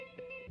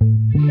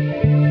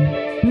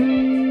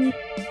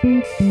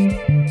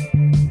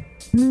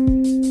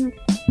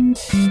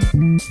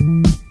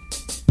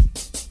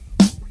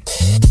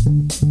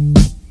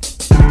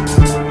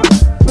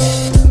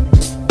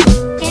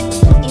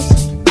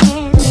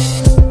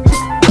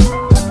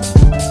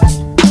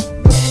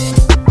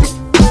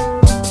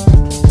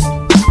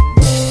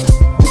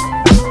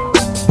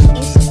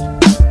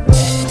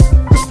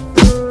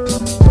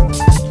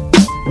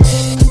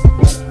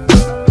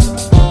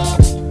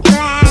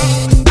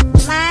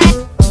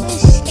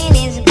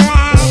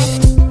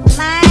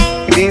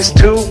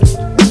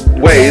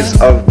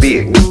ways of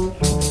being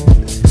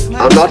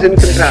are not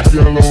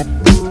incompatible.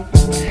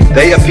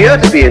 They appear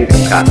to be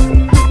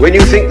incompatible when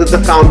you think that the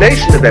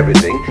foundation of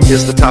everything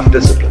is the tough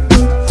discipline.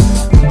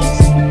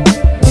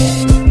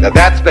 Now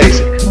that's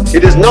basic.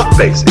 It is not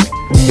basic.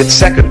 It's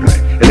secondary,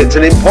 and it's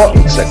an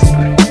important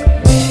secondary.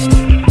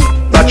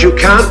 But you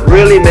can't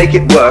really make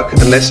it work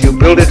unless you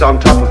build it on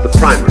top of the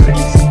primary,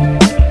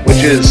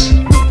 which is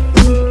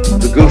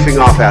the goofing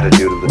off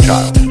attitude of the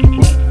child.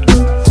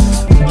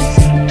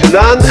 To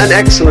learn an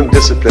excellent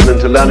discipline and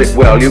to learn it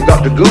well, you've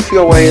got to goof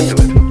your way into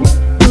it.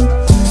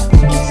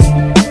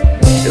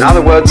 In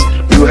other words,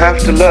 you have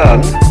to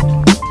learn,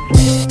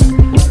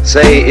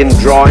 say in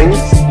drawing,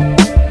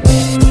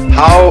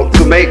 how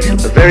to make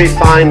very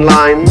fine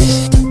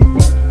lines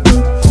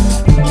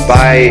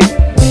by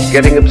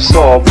getting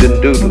absorbed in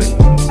doodling.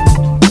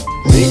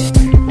 See?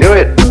 Do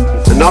it,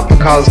 and not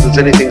because there's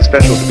anything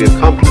special to be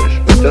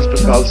accomplished, but just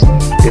because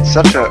it's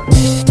such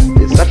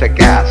a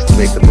gas to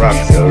make the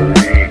brush go in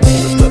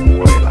a certain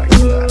way like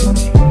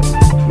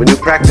that. When you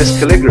practice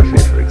calligraphy,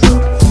 for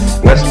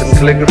example, Western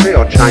calligraphy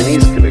or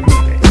Chinese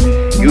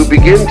calligraphy, you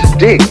begin to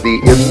dig the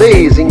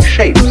amazing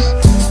shapes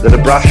that a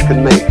brush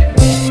can make.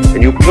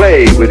 And you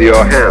play with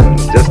your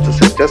hands, just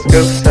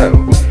go so.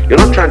 You're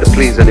not trying to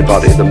please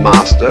anybody, the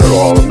master,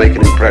 or make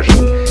an impression.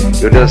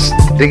 You're just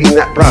digging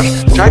that brush.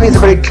 The Chinese are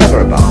very clever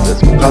about this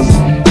because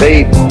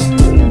they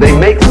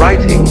make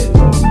writing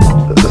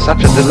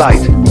such a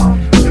delight.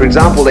 For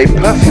example, they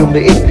perfume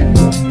the ink,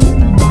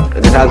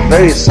 and it has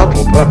very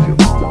subtle perfume.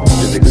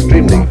 It is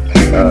extremely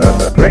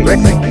great.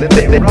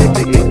 They write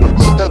the ink.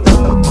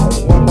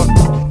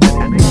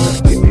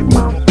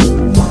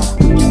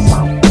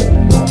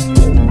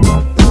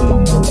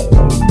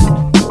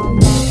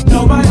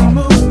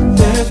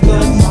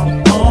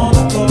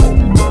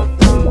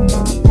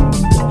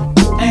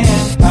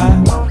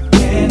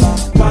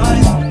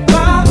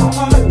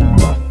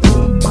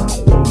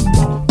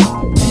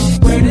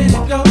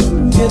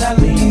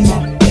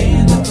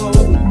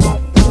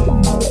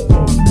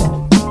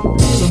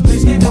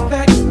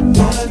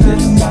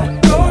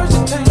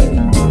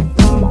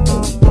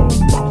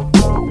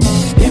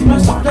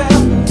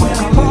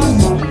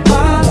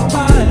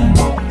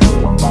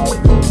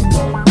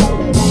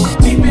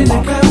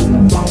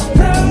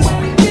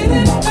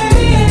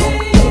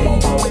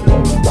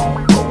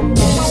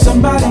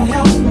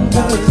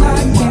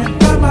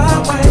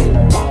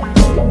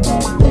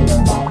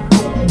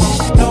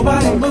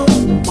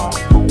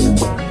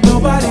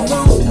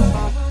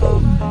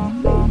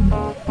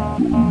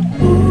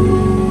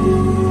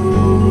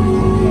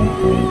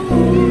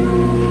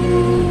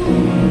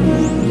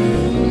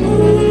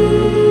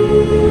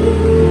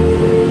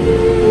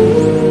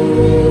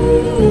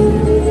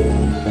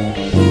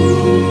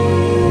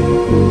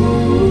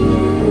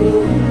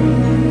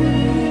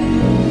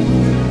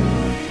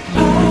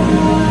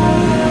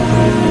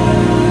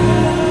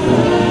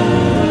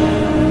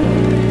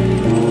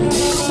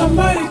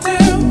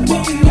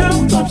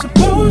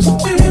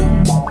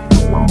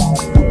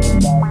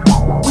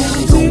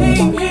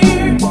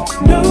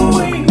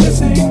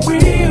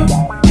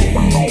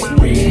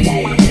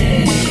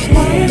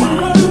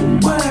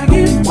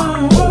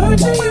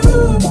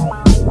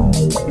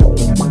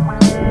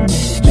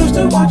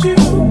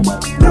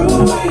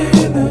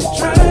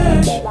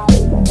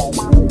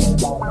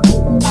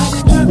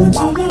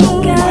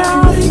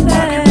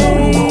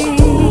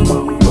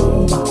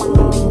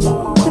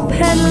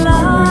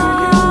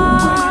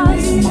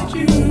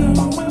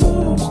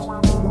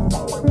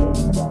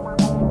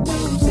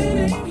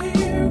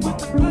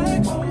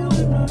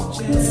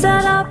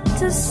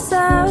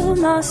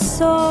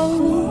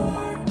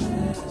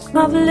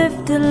 I've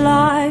lived a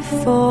life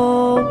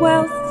for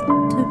wealth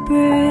to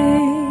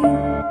bring.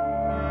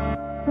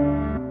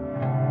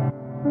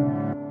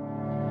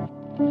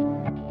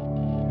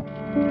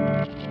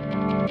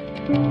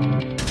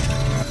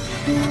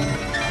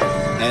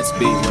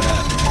 SB, what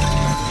up?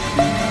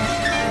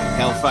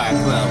 Hellfire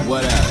Club,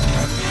 what up?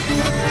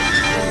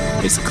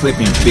 It's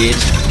clipping,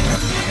 bitch.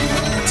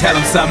 Tell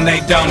them something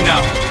they don't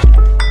know.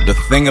 The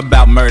thing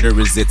about murder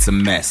is it's a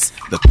mess.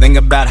 The thing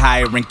about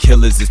hiring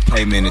killers is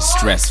payment is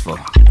stressful.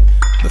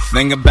 The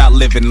thing about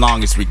living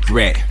long is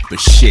regret.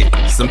 But shit,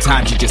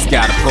 sometimes you just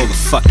gotta pull the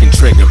fucking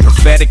trigger.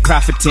 Prophetic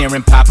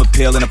profiteering, pop a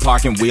pill in a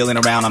park and wheeling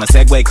around on a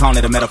Segway, calling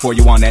it a metaphor,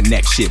 you on that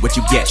next shit. What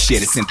you get,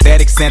 shit, a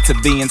synthetic sense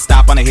of being.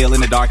 Stop on a hill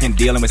in the dark and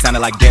dealing with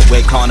sounding like dead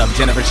weight. Calling up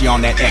Jennifer, she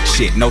on that X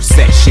shit, no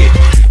sex shit.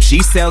 She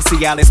sells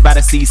Cialis by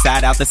the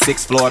seaside out the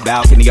 6th floor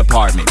balcony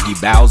apartment. He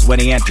bows when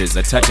he enters,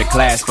 a touch of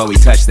class before he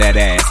touched that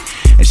ass.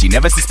 And she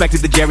never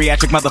suspected the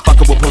geriatric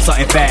motherfucker would pull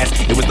something fast.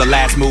 It was the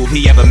last move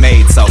he ever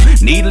made, so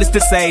needless to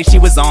say, she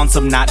was on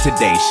some not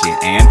today shit.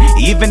 And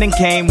evening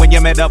came when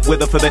you met up with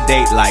her for the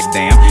date, like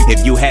damn.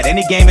 If you had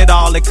any game at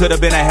all, it could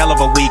have been a hell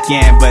of a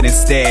weekend. But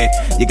instead,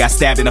 you got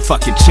stabbed in the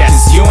fucking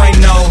chest. You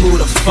ain't know who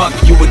the fuck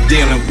you were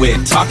dealing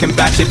with. Talking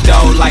about your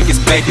dough like it's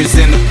bakers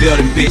in the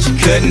building, bitch. You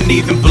couldn't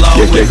even blow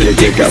with the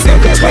dickers in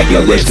between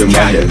your lips.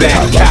 Cock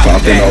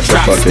back,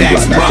 drop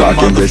stacks, rock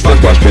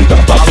motherfucker.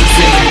 Ballers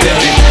in the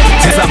building.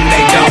 Something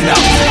they don't know,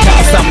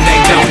 something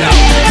they don't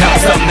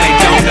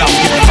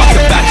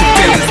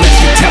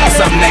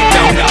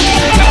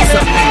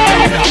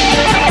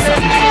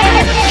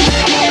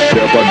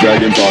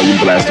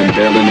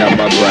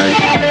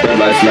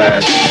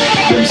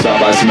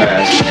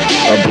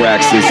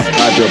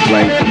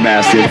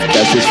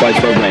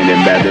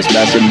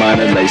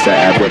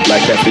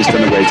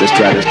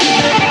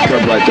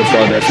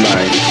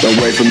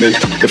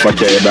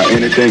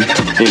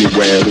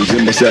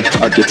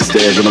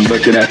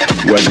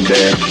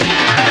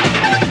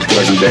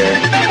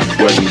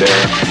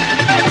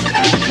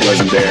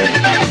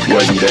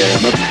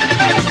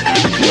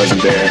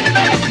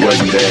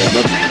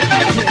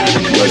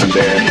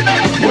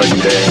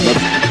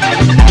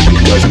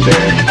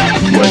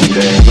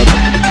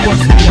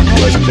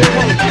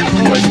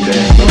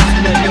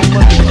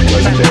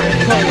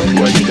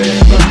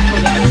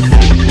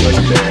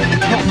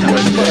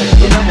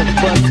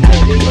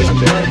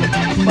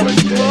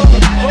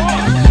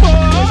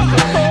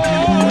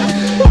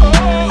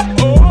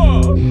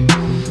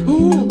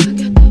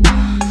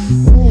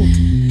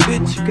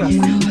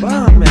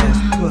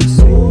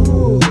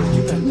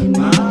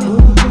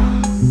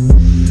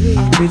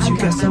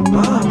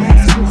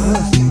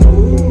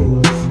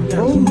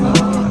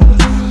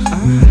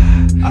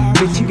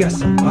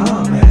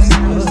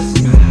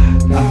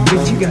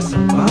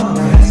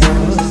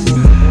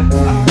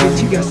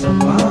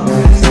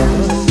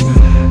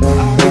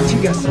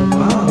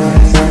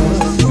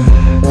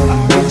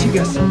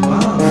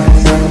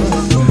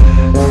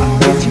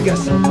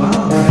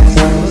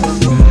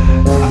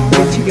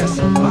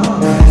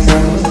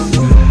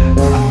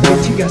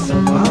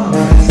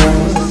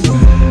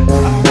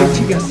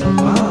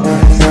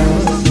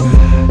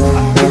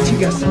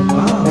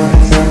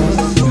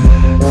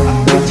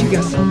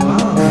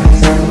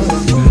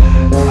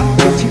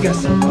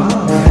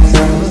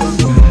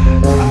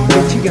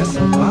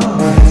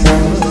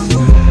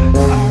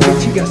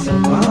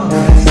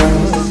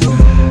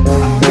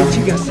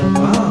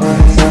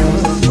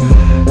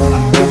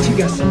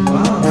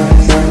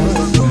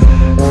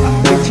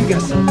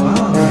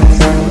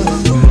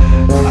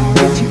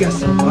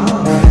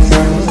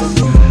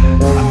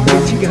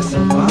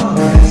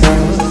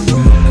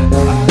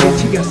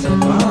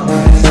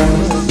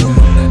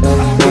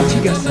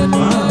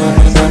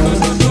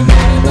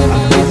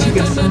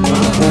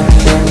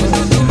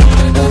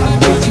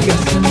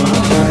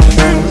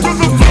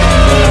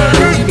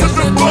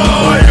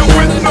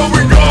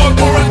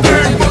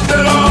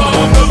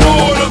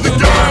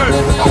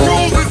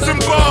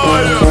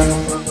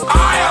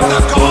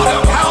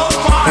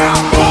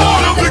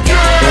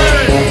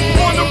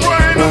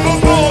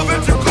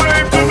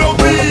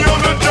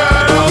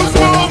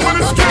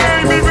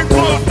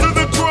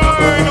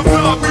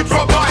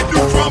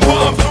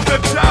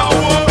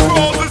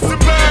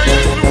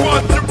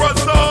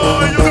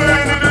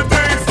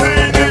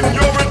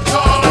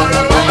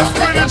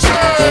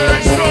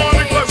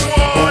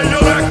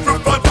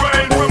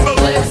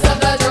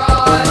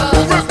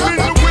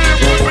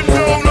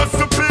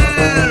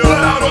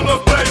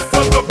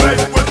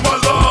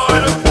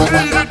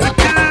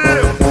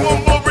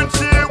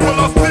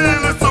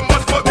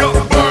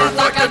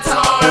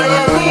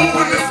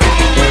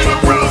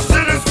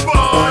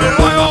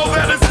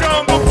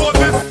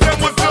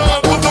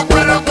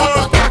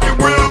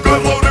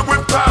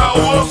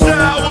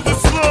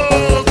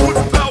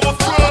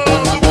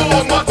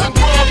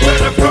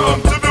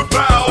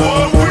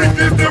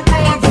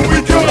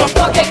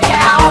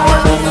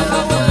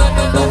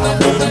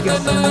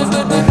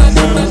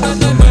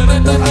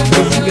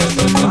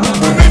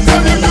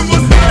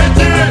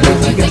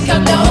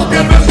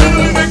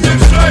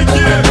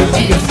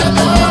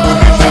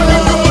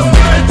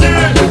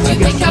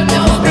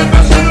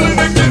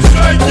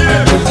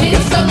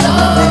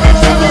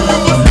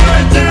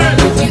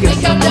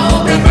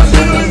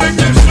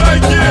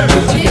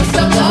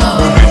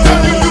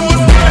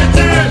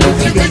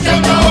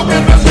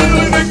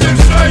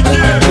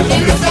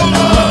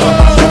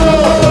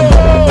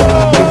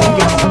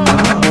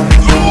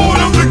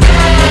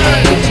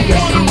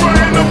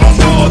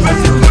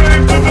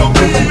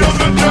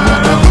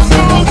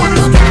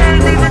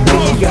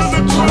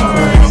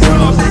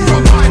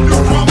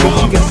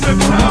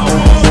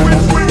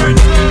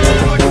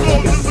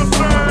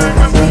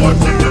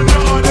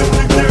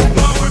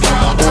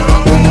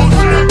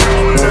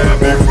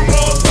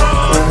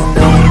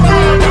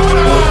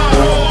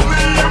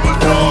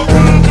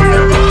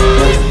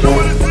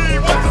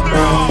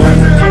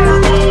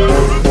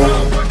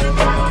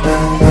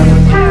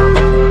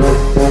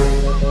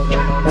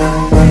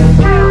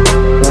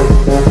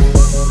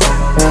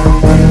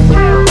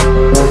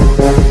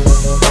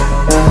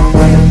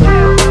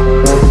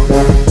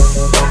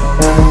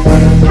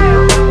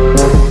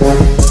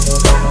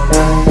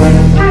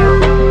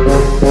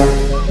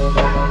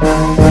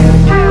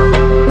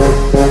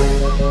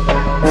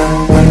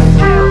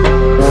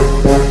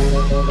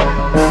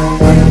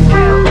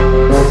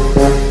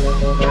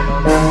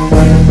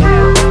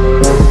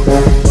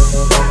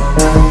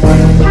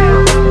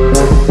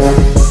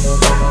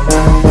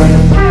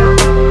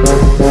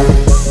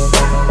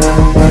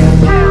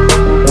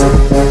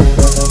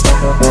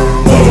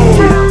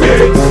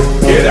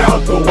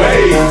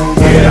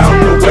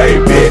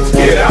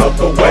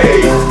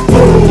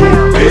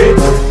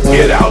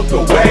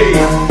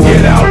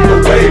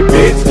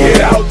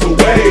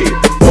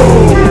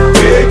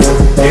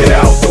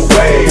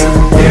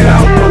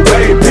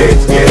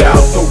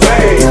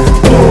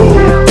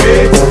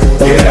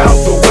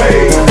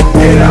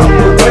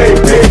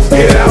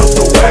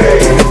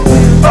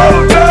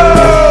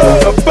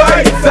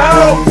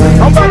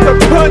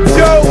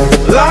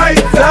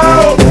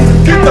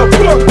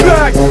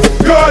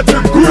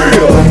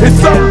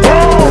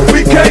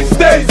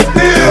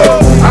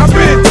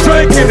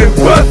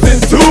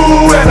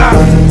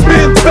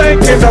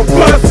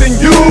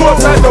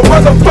like a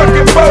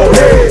motherfucking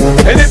bowhead.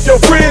 And if your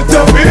friends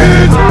jump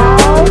in,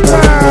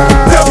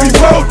 they'll be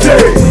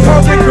rotated.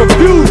 Causing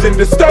confusion,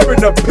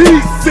 disturbing the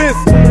peace. It's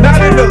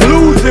not an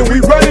illusion,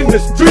 we running the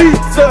streets.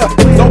 So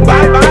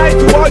bye-bye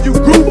to all you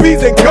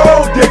groupies and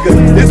gold diggers.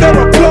 Is there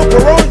a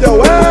plumper on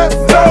your ass?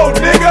 No,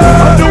 nigga.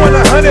 I'm doing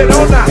 100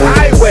 on the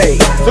highway.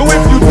 So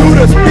if you do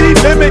the speed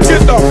limit,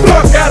 get the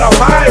fuck out of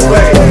my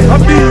way.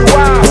 I'm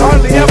DUI,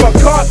 hardly ever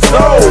caught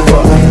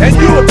sober. And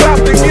you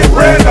about to get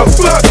ran the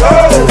fuck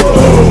over.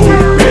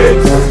 Ooh,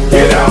 bitch,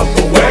 get out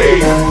the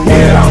way.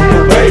 Get out the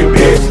way,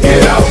 bitch,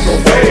 get out the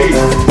way.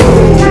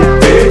 Ooh,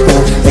 bitch,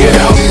 get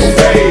out the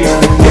way.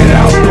 Get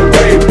out the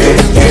way,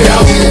 bitch, get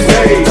out the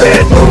way.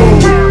 Ooh,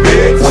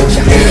 bitch,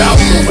 get out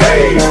the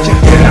way.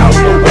 Get out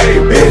the way,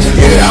 bitch,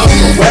 get out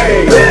the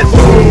way.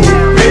 Ooh,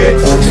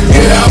 bitch,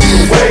 get out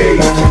the way.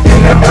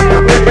 Get out the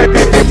way.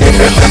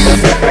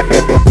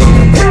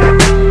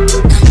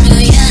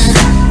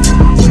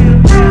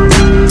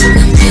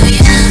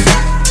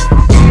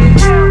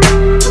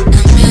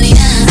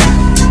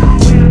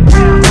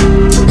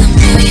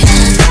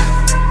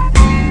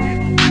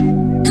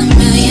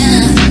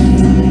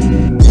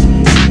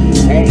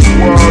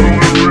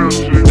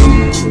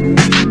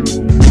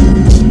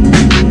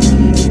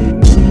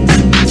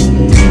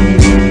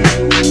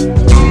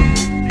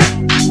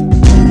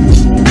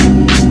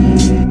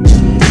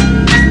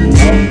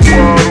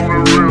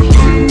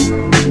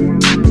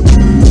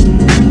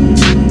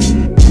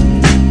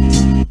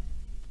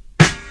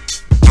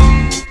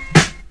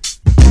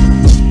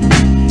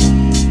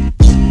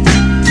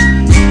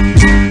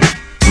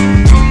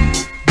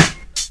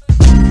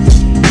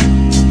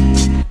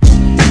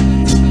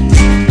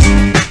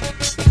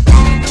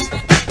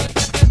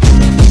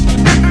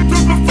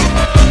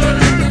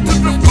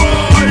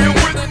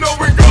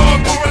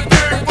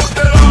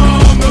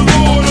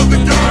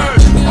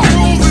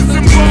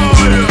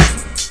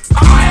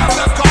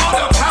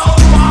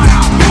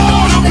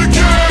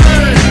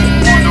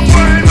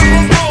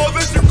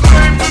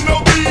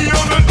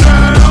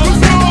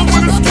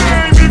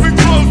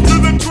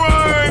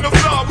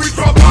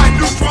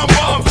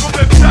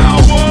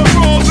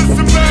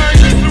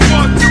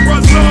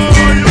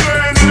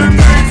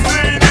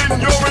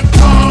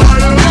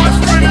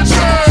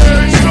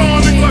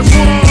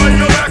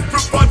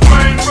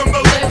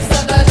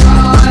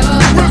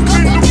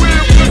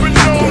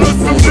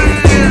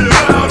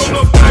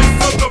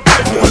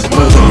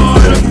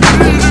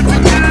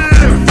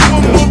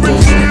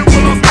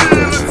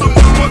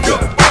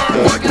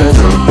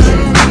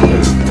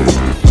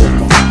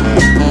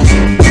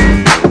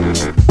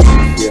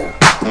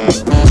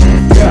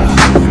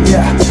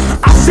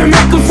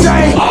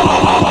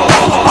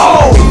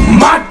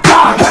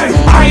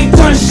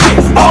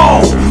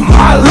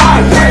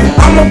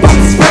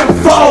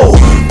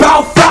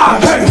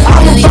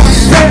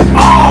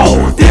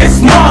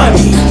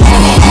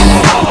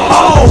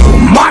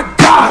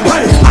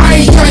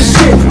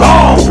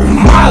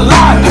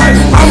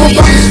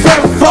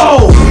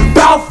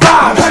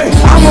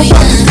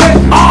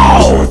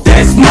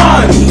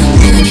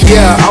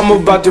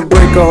 About to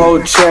break a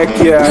whole check,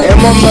 yeah.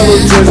 And my mellow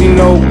jersey,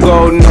 no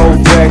gold, no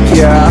back,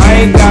 yeah.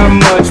 I ain't got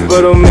much,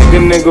 but I'll make a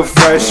nigga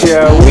fresh,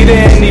 yeah. We the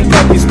handy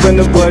puppy, spend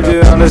the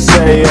budget on the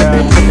set,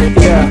 yeah.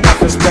 Yeah,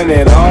 spend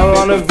it all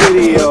on a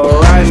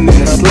video. Riding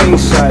in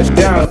slingshots,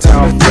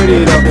 downtown,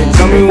 pretty though.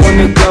 Tell me when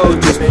to go,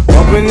 just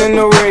open in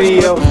the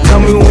radio. Tell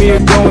me when you're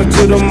going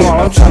to the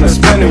mall, I'm tryna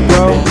spend it,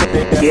 bro.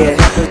 Yeah,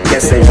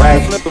 guess they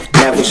right.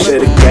 Never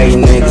should've gave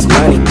niggas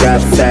money,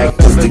 got fat,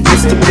 cause there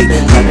used to be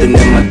nothing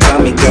in my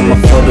tummy. Got my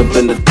foot up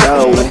in the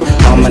dough and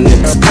all my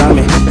niggas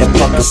coming. That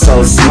fucker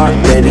so smart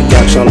that he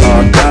got your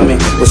long dummy.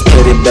 Was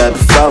pretty bad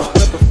before,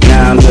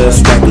 now I'm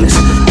just reckless.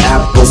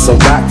 Apples so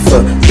rock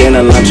for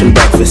dinner, lunch and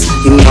breakfast.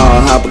 You know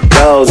how it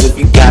goes, if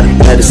you got it,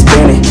 better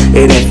spin it.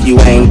 And if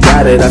you ain't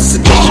got it, I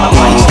suggest you go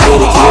and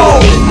get it. Oh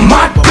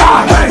my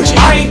God, hey,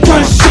 I ain't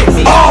done shit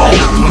all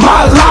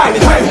my life.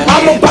 Hey,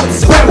 I'm about to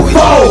spend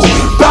 4,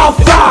 about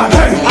 5.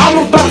 Hey,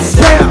 I'm about to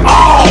spend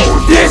all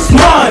this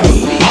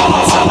money.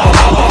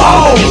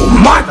 Oh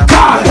my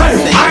God,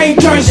 hey, I ain't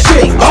done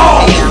shit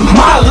all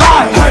my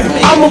life. Hey,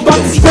 I'm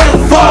about to spend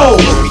 4,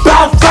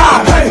 about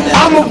 5. Hey,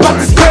 I'm about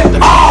to spend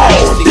all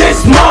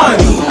this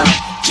money.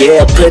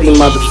 Yeah, pretty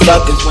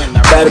motherfucker.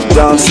 Better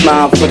go and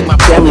smile for the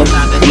camera.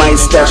 Might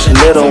stash a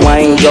little, I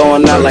ain't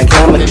going out like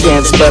hammer.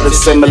 Can't spell it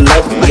similar,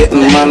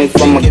 getting money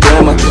from my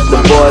grandma. The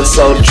boy's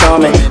so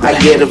charming, I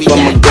get it from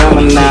my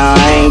grandma. Now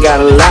I ain't got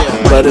a lot,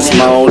 but it's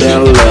more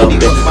than a little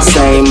bit.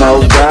 Same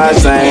old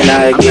guys, I ain't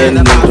out getting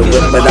into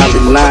it. But I be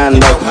lying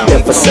though,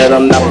 if I said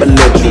I'm not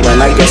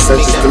belligerent. I guess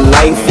that's just the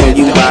life when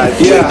you buy a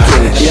kid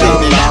and shit.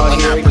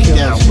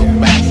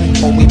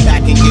 Hold me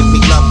back and give me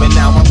love, and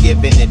now I'm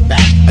giving it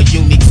back. A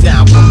unique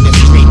sound from the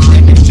street,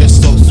 and it's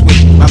just so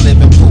sweet. I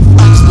live in proof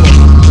like story,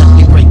 let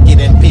me break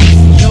it in peace.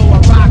 Yo, I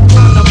rock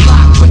on the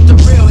block with the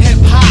real hip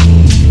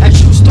hop.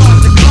 As you start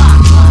the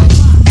clock,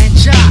 and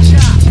Josh.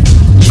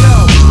 Yo,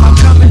 I'm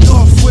coming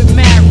off with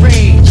mad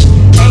rage.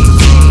 18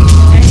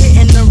 and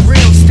hitting the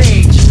real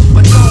stage.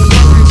 But don't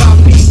worry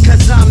about me,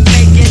 cause I'm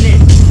making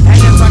it.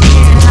 And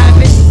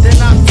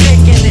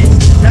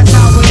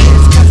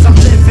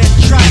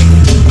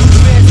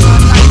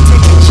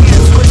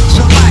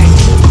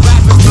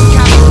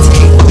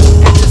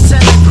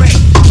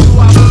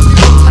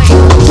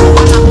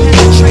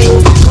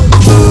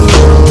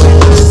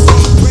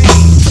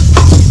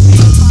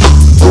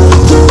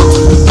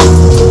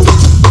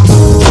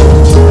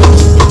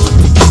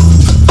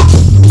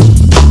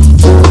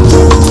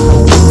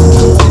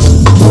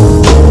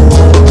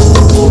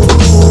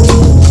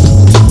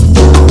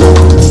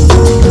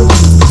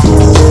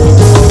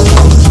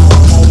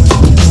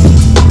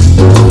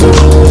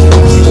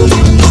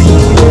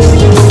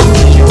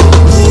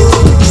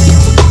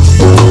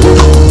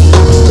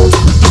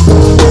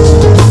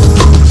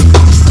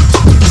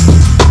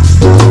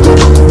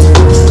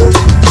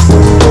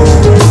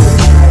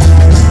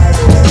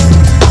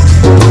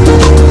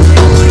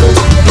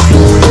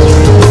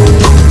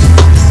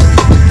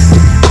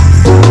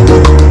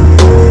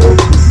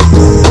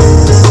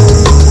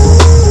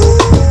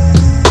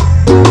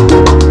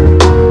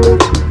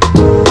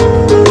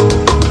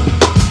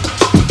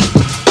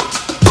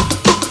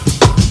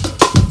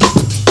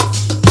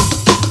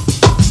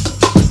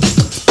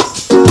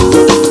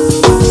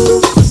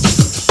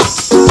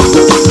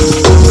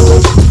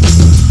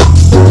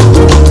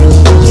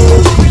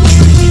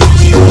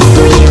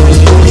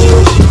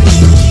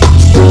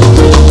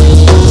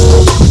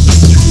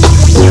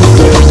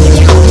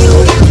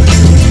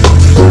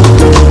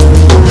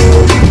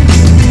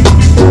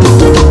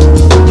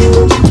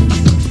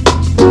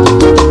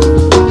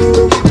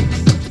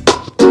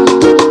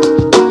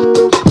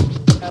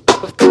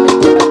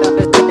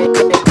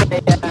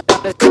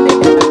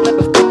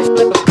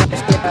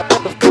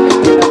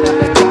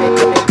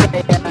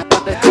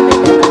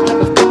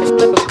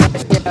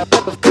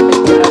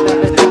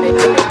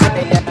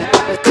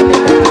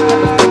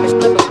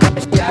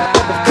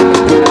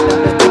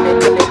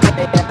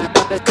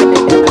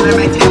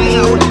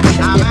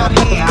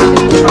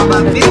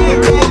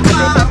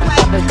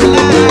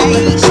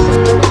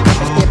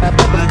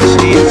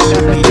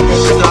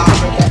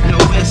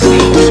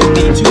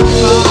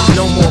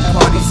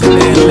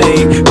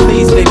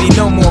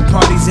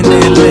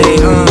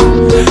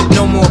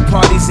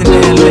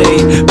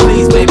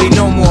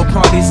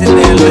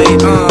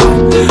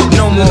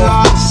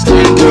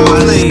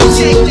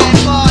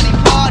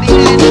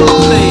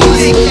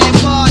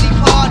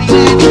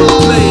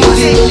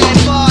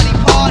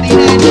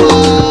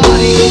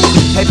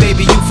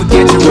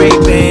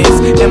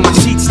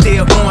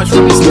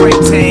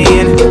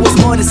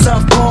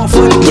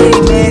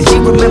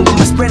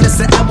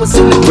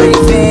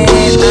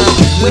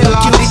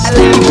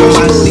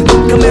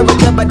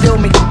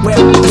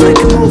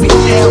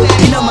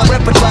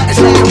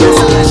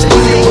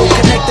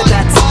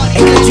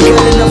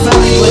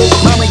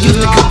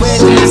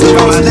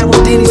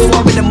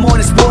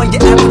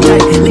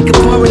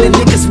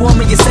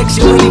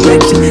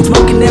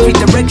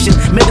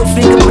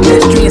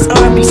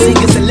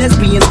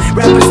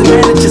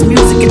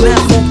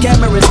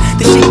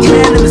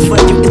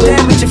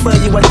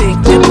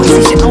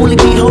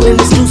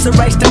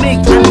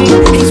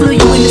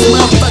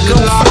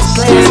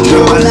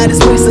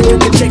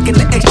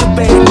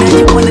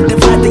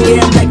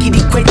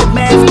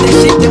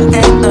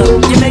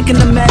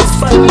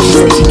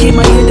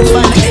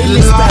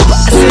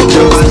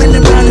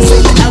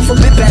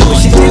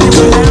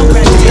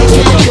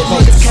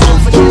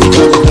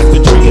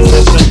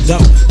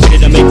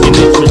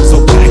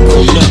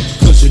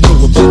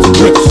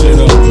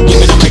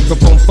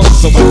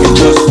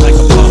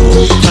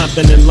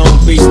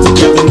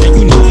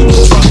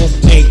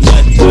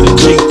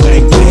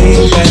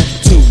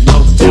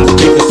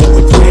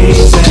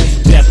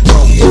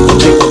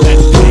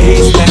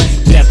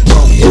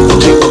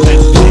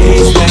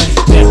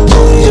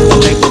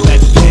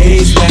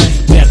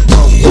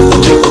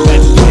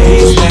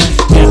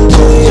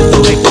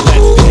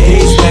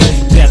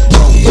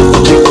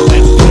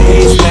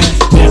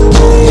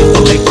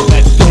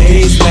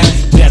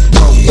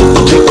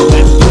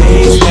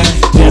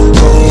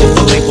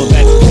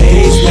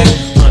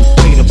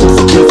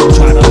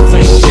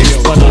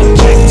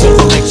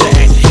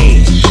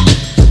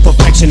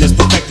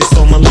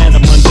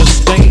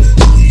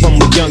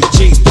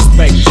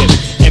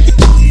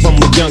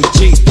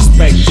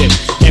perspective.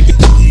 And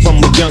from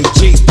a young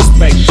G's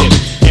perspective.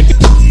 And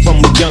from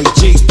a young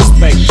G's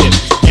perspective.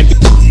 And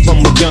from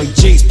a young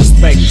G's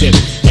perspective.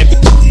 And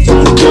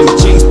from a young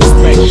G's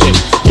perspective.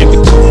 And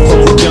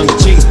from a young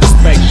G's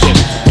perspective.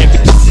 And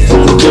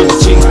from a young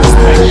G's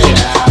perspective.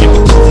 And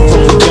from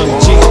a young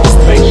G's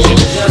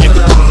perspective. And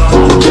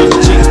from a young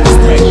G's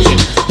perspective.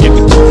 And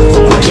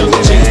from a young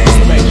G's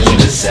perspective.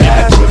 The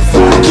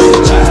sacrifice.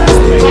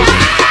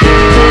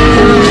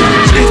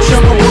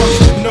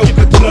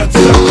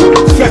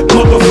 Fat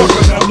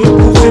motherfucker, now look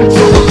who's in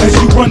trouble. As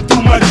you run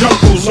through my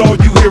jungles, all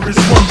you hear is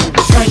rumble.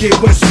 Kanye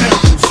West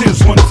samples,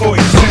 here's one for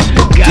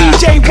example.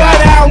 DJ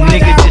White Out,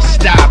 nigga, just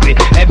stop it.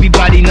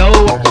 Everybody know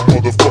I'm a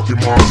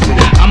motherfucking monster.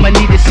 I'ma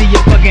need to see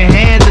your fucking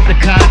hands at the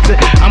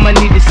concert. I'ma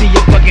need to see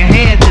your fucking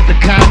hands at the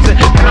concert.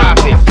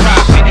 Profit,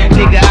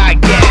 nigga, I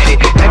got it.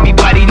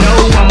 Everybody know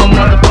I'm a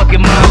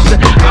motherfucking monster.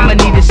 I'ma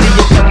need to see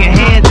your fucking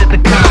hands at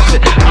the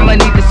concert. I'ma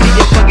need to see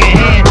your fucking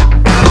hands.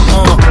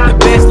 The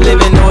best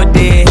living or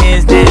dead,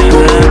 hands down,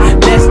 huh?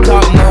 Let's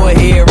talk more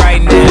here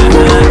right now,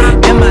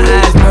 huh? And my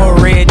eyes more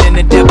red than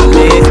the devil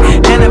is.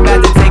 And I'm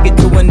about to take it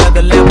to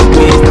another level,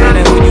 bitch.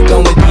 Kinda who you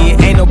going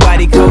with, ain't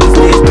nobody close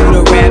this. Do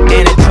the rap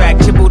and the track,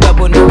 triple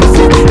double no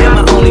assist. And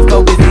my only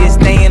focus is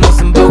staying on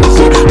some bogus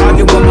shit.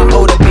 Arguing with my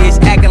older bitch,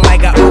 acting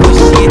like I owe a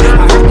shit. I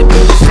heard the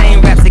people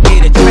saying raps to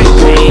get a track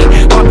pain.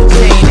 Walk the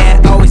chain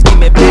that always give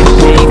me back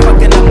pain.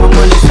 Fucking up my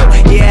money, so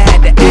yeah, I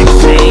had to act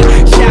sane.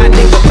 Shy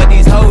nigga, but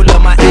these hoes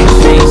love my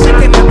accent. She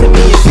came up to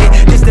me and said,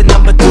 this the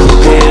number 2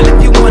 pal. If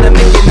you wanna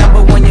make it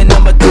number 1, you're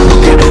number 2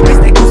 now. Bitch,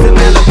 they goose in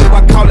Malibu,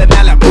 I call it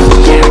Malibu.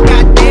 Yeah,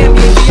 goddamn,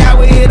 easy, I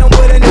would hit them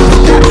with a new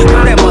style.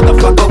 Know that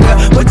motherfucker well,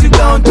 what you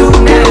gon' do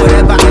now?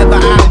 Whatever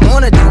I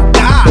wanna do,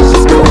 gosh,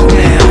 it's cool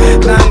now.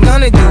 I'm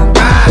gonna do,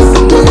 rise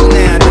some move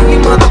now. Do you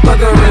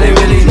motherfucker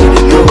really need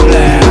to go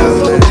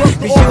loud?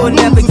 Cause you'll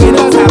never get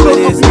on top of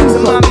this.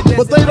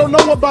 But they don't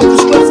know about the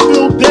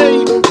stress-filled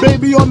day.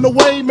 Baby on the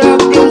way, man,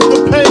 bills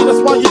to pay. That's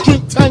why you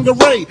drink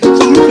Tanqueray,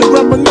 so you can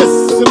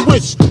reminisce and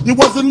wish you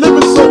wasn't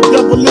living so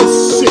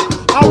devilish. Shit,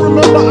 I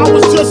remember I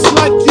was just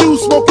like you,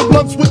 smoking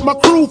blunts with my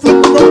crew,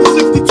 flipping over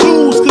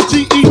 62s. Cause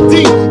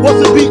GED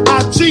wasn't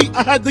B.I.G.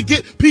 I had to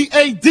get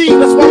P.A.D.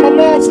 That's why my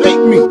moms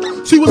hate me.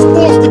 She was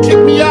forced to kick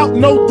me out,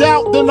 no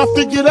doubt. Then I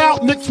figured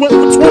out Knicks went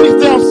for 20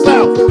 down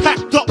south.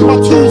 Packed up my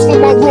tools for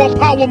my raw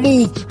power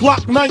move.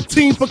 Glock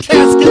 19 for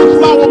casket and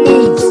flower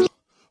moves.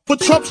 For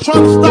Trump's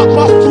trying to stop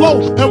my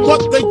flow, and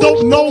what they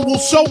don't know will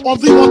show on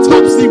the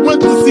autopsy.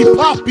 Went to see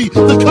Poppy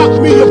to cop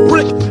me a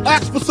brick.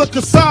 Asked for some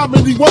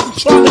consignment, he wasn't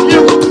trying to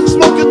hear it.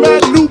 Smoking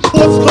mad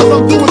Newports cause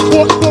I'm doing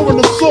court for an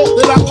assault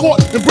that I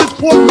caught in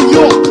Bridgeport, New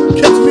York.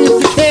 Catch me if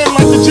you can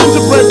like the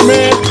gingerbread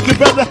man. You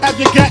better have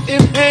your gat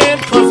in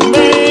hand, cause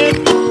man,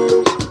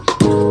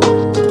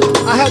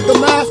 I had the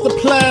master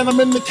plan. I'm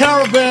in the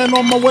caravan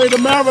on my way to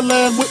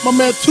Maryland with my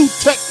man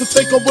 2-Tech to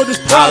take over this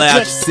project. Holla out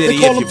your city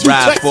if you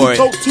ride for it.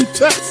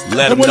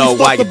 Let them know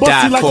why you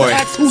died for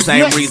it.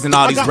 Same reason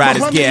all these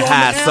riders get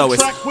high, so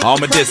it's all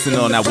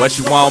medicinal. Now what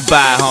you won't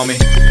buy, homie?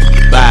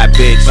 Buy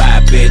bitch,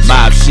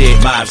 mob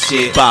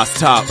shit, boss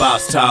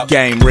talk,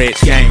 game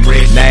rich, name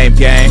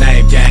gang,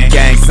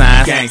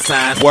 gang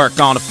signs, work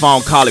on the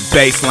phone, call it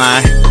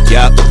baseline,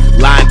 yup,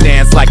 line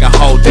dance like a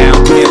hold down,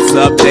 pimps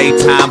up,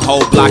 daytime,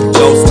 whole block of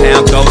ghost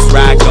town, ghost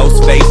ride,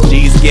 ghost face,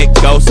 G's get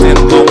ghost in a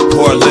moment,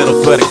 pour a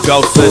little for the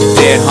ghosts of the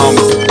dead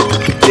homies.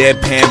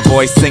 Deadpan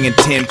boys singing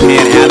tin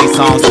pan alley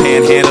songs,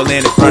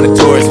 panhandling in front of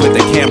tourists with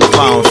their camera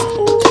phones.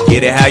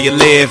 Get it how you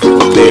live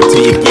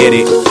till you get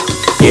it.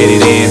 Get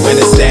it in when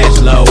the stash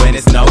low and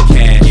it's no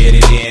can. Get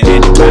it in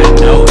and you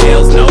got no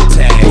L's, no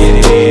tag. Get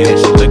it in and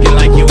she looking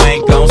like you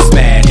ain't gon'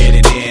 smash. Get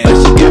it in, but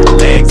she got her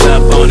legs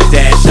up on the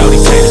dash. Shorty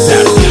say this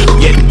how to do.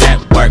 Getting that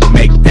work,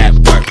 make that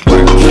work.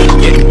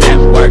 Getting that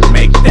work,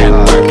 make that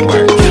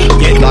work.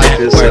 Getting that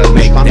work,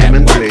 make that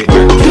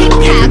work.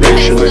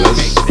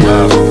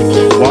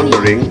 Directionless,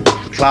 wandering,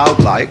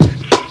 cloud-like,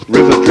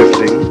 river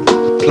drifting,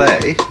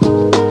 play,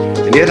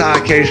 and yet I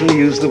occasionally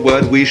use the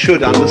word we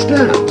should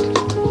understand.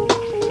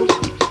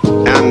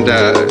 And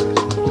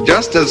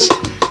just as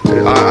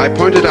I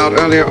pointed out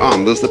earlier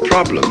on, there's the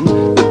problem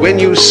that when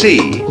you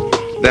see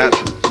that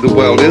the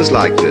world is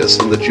like this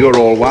and that you're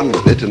all one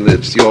with it and that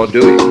it's your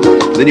doing,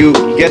 then you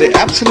get it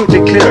absolutely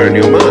clear in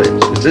your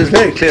mind. It's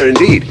very clear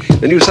indeed.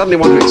 Then you suddenly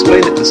want to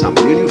explain it to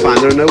somebody and you find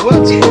there are no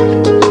words for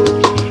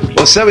it.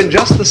 Well, so in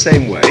just the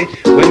same way,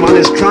 when one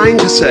is trying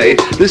to say,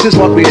 this is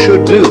what we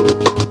should do,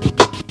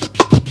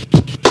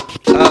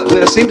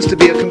 there seems to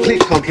be a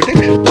complete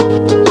contradiction.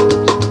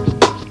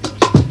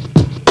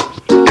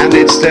 And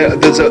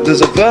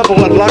there's a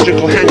verbal and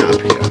logical hang-up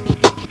here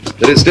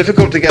that it's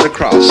difficult to get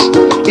across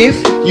if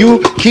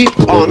you keep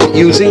on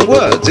using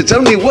words. It's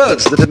only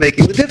words that are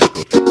making the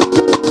difficulty.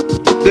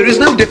 There is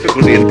no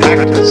difficulty in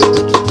practice.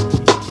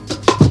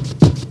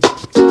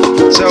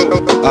 So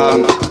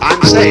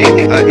I'm saying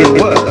in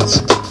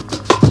words,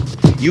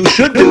 you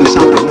should do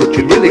something that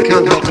you really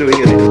can't help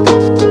doing anyhow.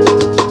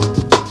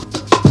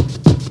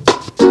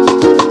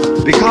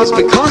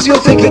 Because you're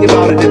thinking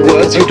about it in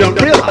words, you don't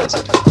realize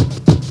it.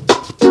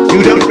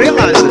 You don't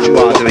realize that you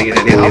are doing it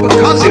anyhow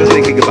because you're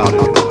thinking about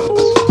it.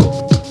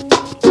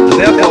 And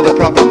therefore the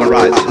problem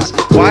arises,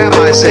 why am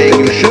I saying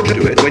you should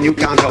do it when you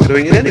can't help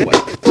doing it anyway?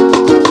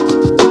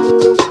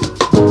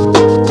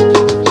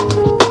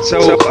 So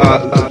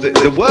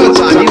the words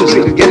I'm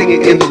using are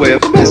getting in the way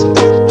of the message,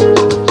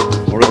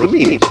 or of the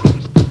meaning.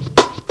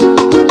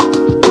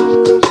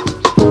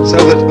 So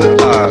that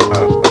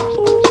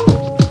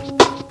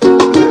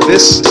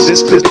this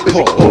is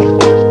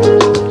called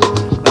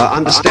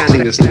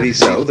understanding this to be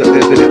so, that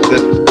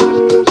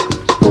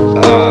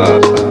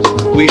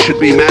we should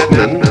be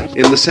madmen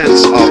in the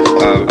sense of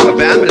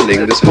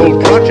abandoning this whole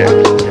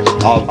project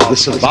of the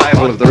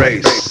survival of the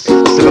race,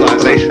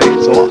 civilization,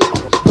 and so on.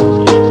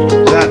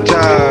 That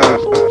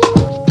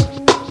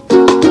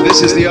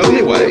this is the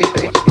only way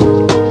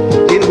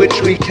in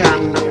which we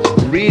can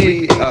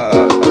really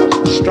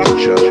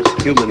structure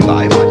human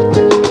life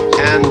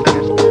and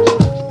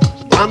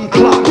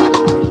unplug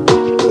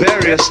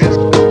various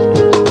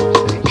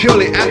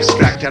purely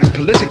abstract and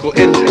political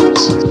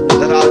engines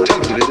that are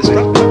totally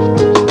destructive.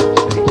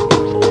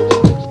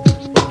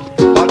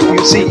 But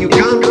you see, you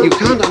can't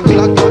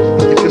unplug them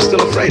if you're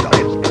still afraid of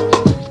it.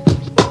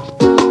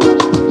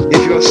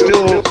 If you're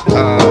still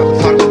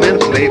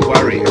fundamentally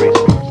worried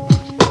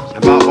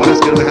about what is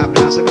going to happen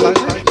to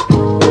civilization.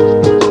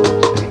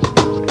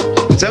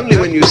 It's only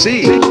when you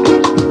see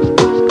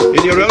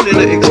in your own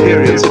inner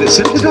experience that it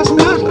simply doesn't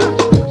matter.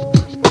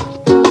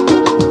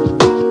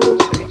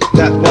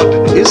 That what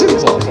is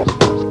important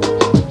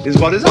is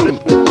what is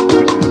unimportant,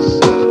 which is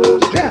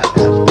jazz.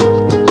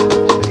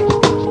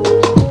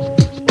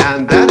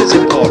 And that is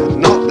important,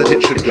 not that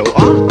it should go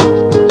on,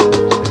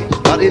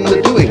 but in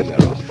the doing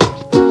thereof.